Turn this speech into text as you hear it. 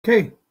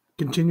Okay,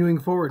 continuing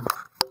forward.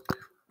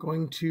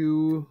 Going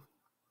to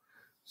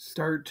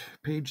start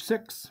page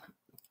 6.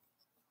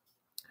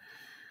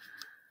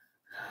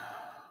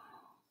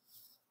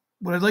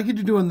 What I'd like you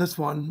to do on this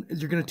one is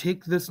you're going to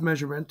take this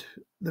measurement,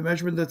 the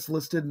measurement that's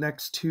listed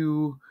next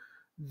to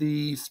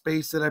the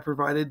space that I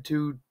provided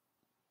to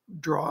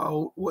draw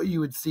out what you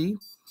would see.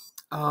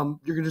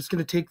 You're just going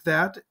to take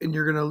that and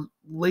you're going to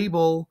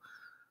label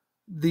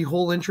the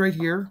whole inch right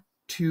here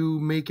to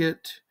make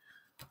it.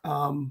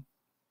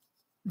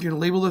 You're going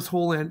to label this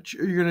whole inch.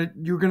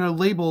 You're gonna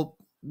label.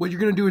 What you're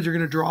going to do is you're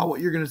going to draw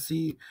what you're going to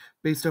see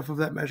based off of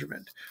that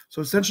measurement.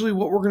 So essentially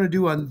what we're going to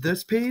do on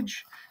this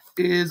page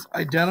is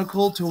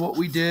identical to what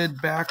we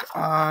did back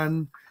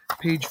on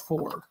page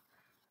 4,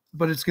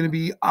 but it's going to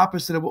be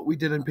opposite of what we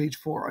did on page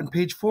 4. On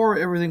page 4,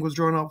 everything was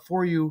drawn out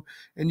for you,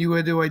 and you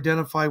had to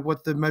identify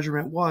what the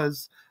measurement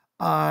was.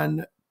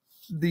 On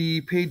the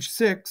page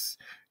 6,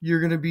 you're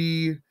going to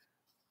be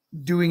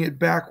doing it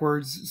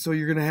backwards. So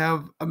you're going to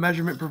have a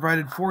measurement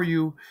provided for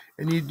you,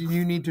 and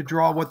you need to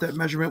draw what that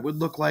measurement would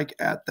look like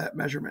at that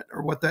measurement,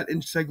 or what that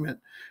inch segment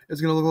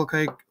is going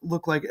to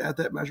look like at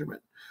that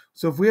measurement.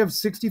 So if we have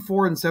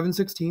 64 and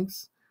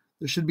 7/16,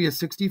 there should be a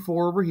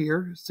 64 over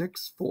here,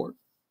 6, 4.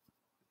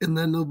 And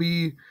then there'll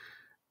be,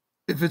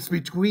 if it's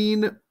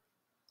between,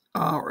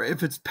 or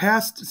if it's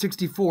past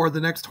 64,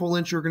 the next whole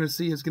inch you're going to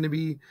see is going to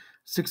be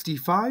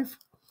 65.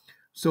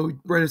 So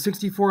write a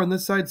 64 on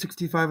this side,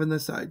 65 on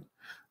this side.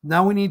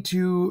 Now we need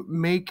to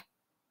make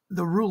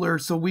the ruler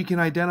so we can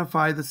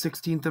identify the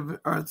 16th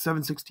of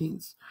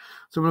 7/16.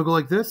 So I'm going to go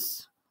like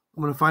this.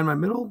 I'm going to find my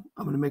middle.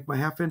 I'm going to make my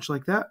half inch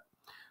like that.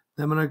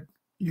 Then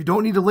you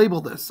don't need to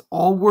label this.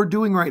 All we're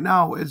doing right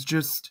now is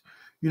just,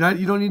 you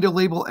don't need to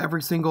label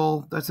every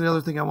single, that's the other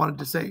thing I wanted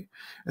to say,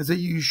 is that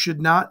you should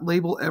not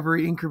label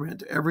every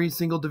increment, every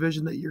single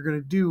division that you're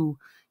going to do.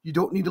 You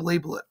don't need to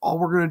label it. All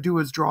we're going to do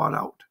is draw it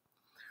out.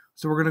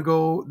 So we're going to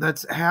go,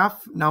 that's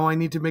half. Now I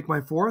need to make my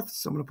fourth.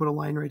 So I'm going to put a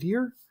line right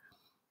here.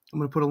 I'm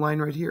going to put a line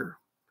right here.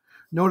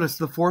 Notice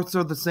the fourths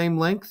are the same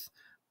length,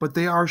 but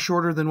they are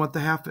shorter than what the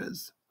half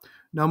is.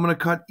 Now I'm going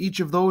to cut each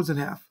of those in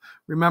half.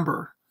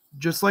 Remember,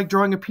 just like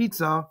drawing a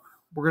pizza,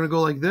 we're going to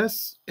go like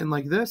this and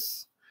like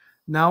this.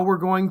 Now we're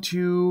going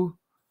to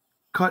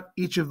cut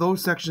each of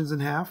those sections in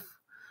half.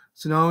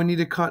 So now we need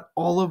to cut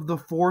all of the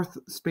fourth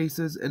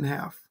spaces in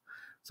half.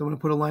 So I'm going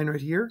to put a line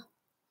right here.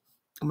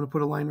 I'm going to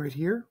put a line right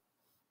here.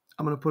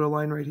 I'm going to put a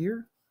line right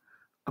here.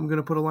 I'm going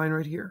to put a line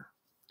right here.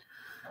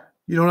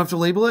 You don't have to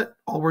label it.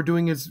 All we're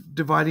doing is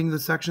dividing the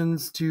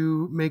sections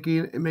to make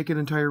an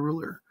entire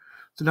ruler.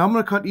 So now I'm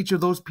going to cut each of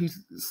those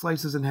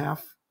slices in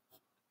half,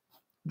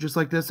 just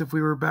like this if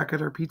we were back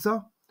at our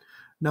pizza.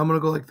 Now I'm going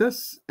to go like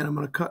this, and I'm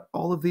going to cut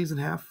all of these in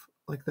half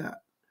like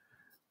that.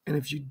 And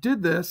if you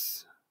did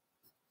this,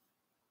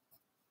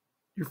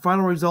 your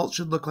final result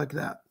should look like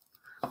that.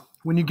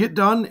 When you get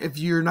done, if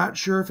you're not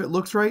sure if it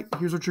looks right,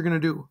 here's what you're going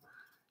to do.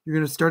 You're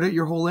going to start at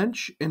your whole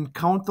inch and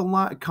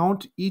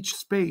count each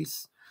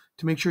space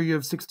to make sure you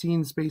have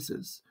 16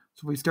 spaces.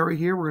 So if we start right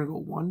here, we're going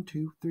to go 1,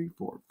 2, 3,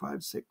 4,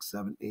 5, 6,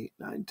 7, 8,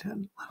 9, 10,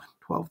 11,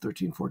 12,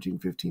 13, 14,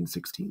 15,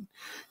 16.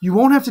 You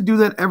won't have to do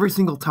that every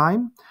single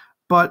time,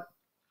 but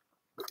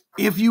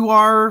if you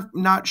are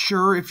not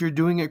sure if you're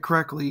doing it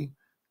correctly,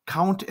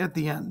 count at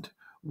the end.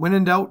 When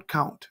in doubt,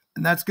 count.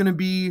 And that's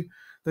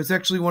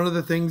actually one of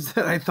the things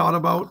that I thought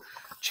about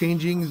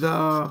changing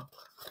the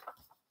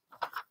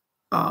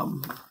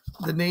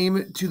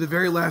name to the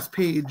very last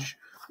page.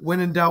 When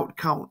in doubt,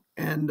 count.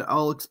 And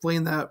I'll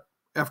explain that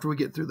after we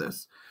get through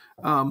this.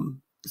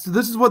 So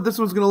this is what this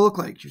one's going to look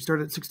like. You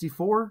start at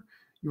 64,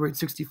 you write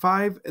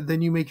 65, and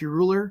then you make your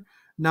ruler.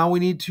 Now we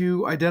need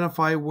to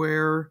identify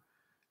where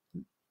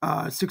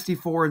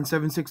 64 and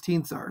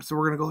 7/16 are. So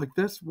we're going to go like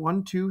this.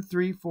 1, 2,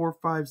 3, 4,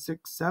 5,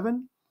 6,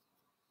 7.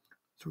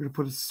 So we're going to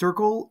put a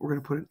circle. We're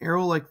going to put an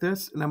arrow like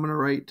this, and I'm going to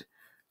write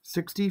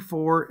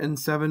 64 and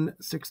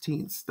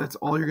 7/16. That's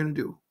all you're going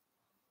to do.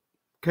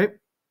 Okay?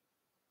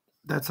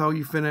 That's how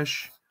you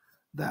finish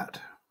that.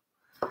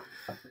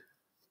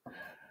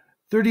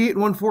 38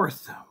 1/4.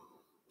 Is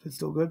it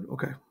still good?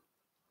 Okay.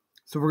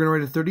 So we're going to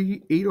write a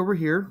 38 over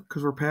here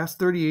because we're past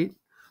 38,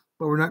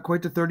 but we're not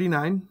quite to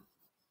 39.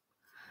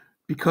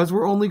 Because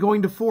we're only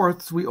going to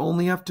fourths, we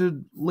only have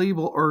to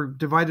label or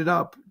divide it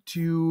up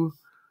to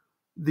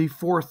the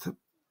fourth.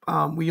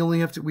 We don't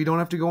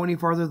have to go any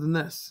farther than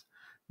this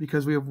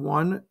because we have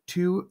 1,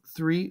 2,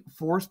 3,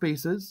 4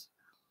 spaces.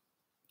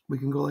 We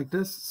can go like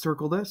this,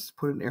 circle this,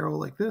 put an arrow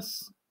like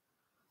this.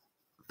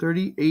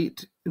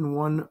 38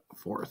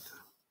 1/4.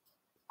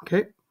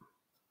 Okay.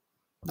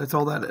 That's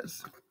all that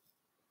is.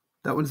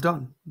 That one's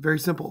done. Very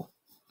simple.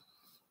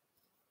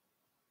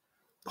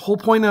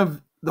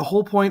 The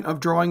whole point of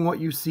drawing what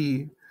you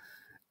see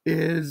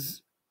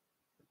is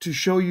to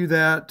show you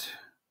that,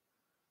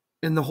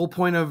 and the whole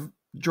point of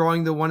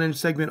drawing the 1 inch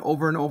segment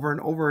over and over and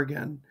over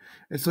again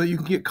is so that you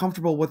can get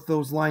comfortable what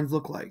those lines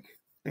look like.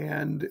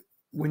 And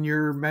when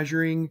you're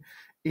measuring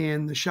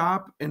in the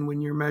shop and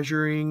when you're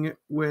measuring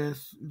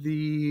with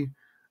when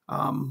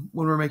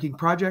we're making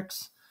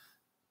projects,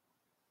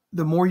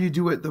 the more you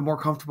do it, the more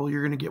comfortable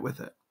you're going to get with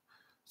it.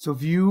 So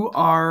if you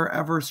are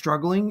ever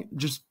struggling,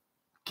 just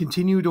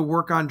continue to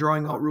work on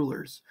drawing out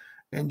rulers,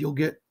 and you'll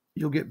get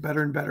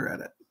better and better at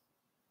it.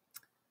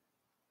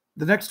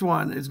 The next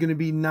one is going to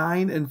be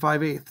 9 and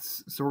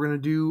 5/8. So we're going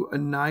to do a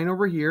 9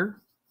 over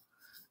here,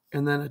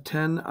 and then a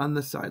 10 on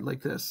this side,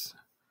 like this.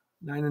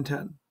 9 and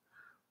 10.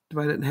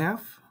 Divide it in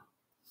half.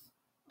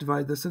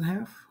 Divide this in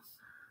half.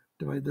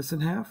 Divide this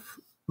in half.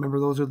 Remember,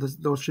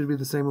 those should be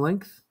the same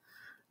length.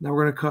 Now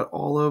we're going to cut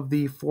all of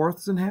the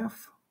fourths in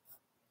half.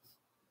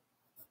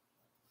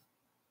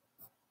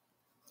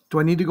 Do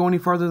I need to go any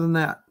farther than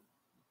that?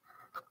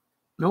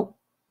 Nope,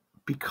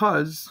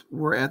 because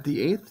we're at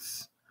the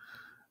eighths.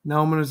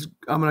 Now I'm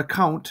gonna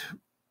count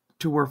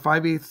to where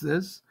 5/8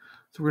 is.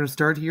 So we're gonna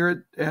start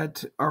here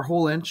at our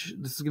whole inch.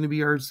 This is gonna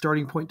be our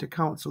starting point to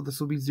count. So this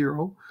will be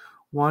 0,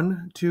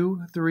 1,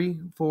 2,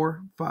 3,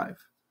 4,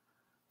 5,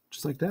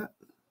 just like that.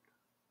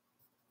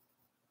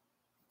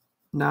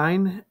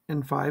 9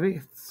 and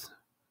 5/8.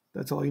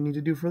 That's all you need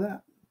to do for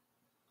that.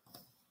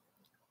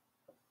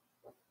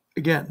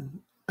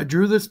 Again, I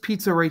drew this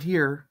pizza right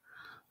here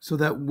so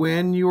that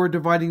when you're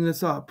dividing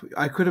this up,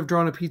 I could have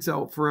drawn a pizza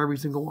out for every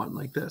single one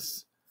like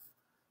this.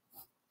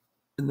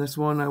 And this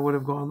one I would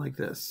have gone like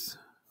this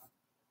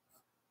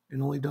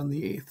and only done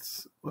the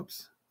eighths.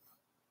 Whoops.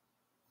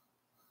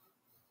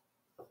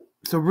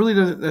 So really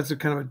that's a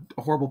kind of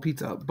a horrible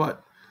pizza,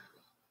 but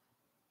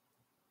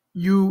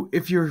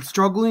if you're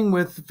struggling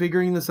with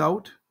figuring this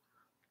out,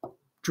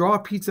 draw a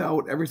pizza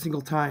out every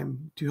single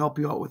time to help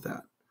you out with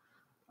that.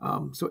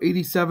 So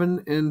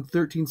 87 and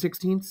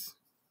 13/16,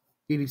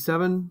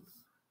 87,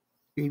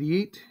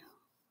 88.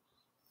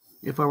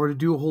 If I were to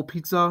do a whole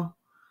pizza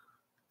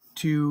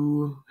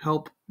to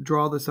help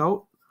draw this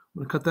out,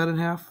 I'm going to cut that in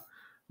half.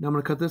 Now I'm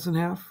going to cut this in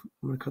half.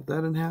 I'm going to cut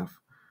that in half.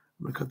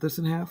 I'm going to cut this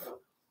in half.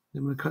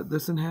 I'm going to cut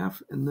this in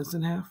half and this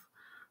in half.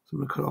 So I'm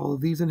going to cut all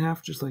of these in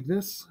half just like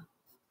this.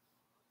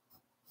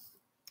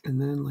 And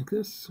then like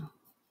this.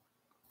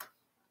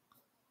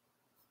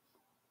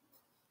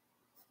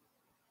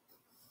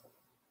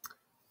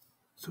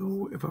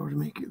 So if I were to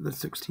make it the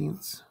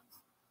 16ths.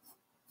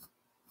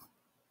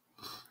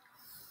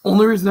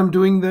 Only reason I'm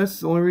doing this,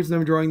 the only reason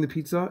I'm drawing the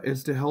pizza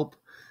is to help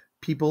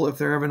people if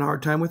they're having a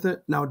hard time with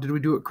it. Now, did we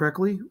do it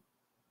correctly?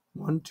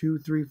 1, 2,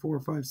 3, 4,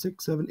 5,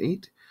 6, 7,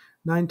 8,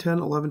 9, 10,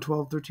 11,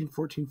 12, 13,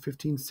 14,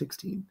 15,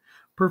 16.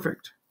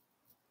 Perfect.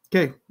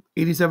 Okay,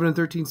 87 and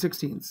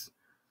 13/16.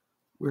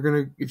 We're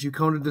going to, if you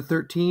counted to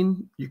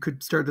 13, you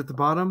could start at the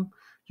bottom.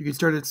 You could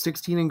start at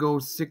 16 and go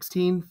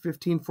 16,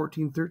 15,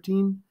 14,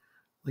 13,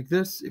 like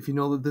this. If you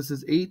know that this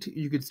is 8,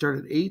 you could start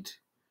at 8.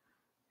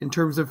 In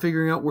terms of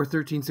figuring out where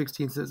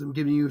 13/16 is, I'm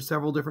giving you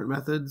several different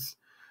methods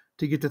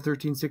to get to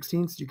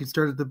 13/16. You can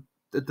start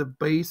at the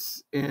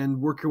base and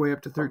work your way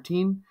up to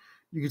 13.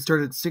 You can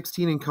start at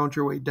 16 and count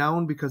your way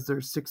down because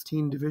there's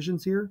 16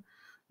 divisions here.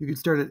 You could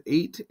start at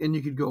 8 and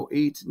you could go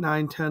 8,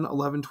 9, 10,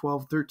 11,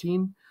 12,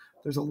 13.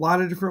 There's a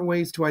lot of different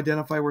ways to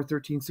identify where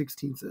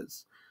 13/16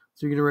 is.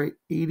 So you're going to write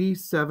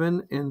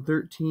 87 and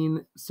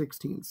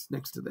 13/16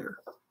 next to there.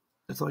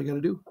 That's all you got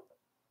to do.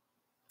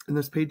 And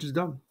this page is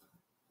done.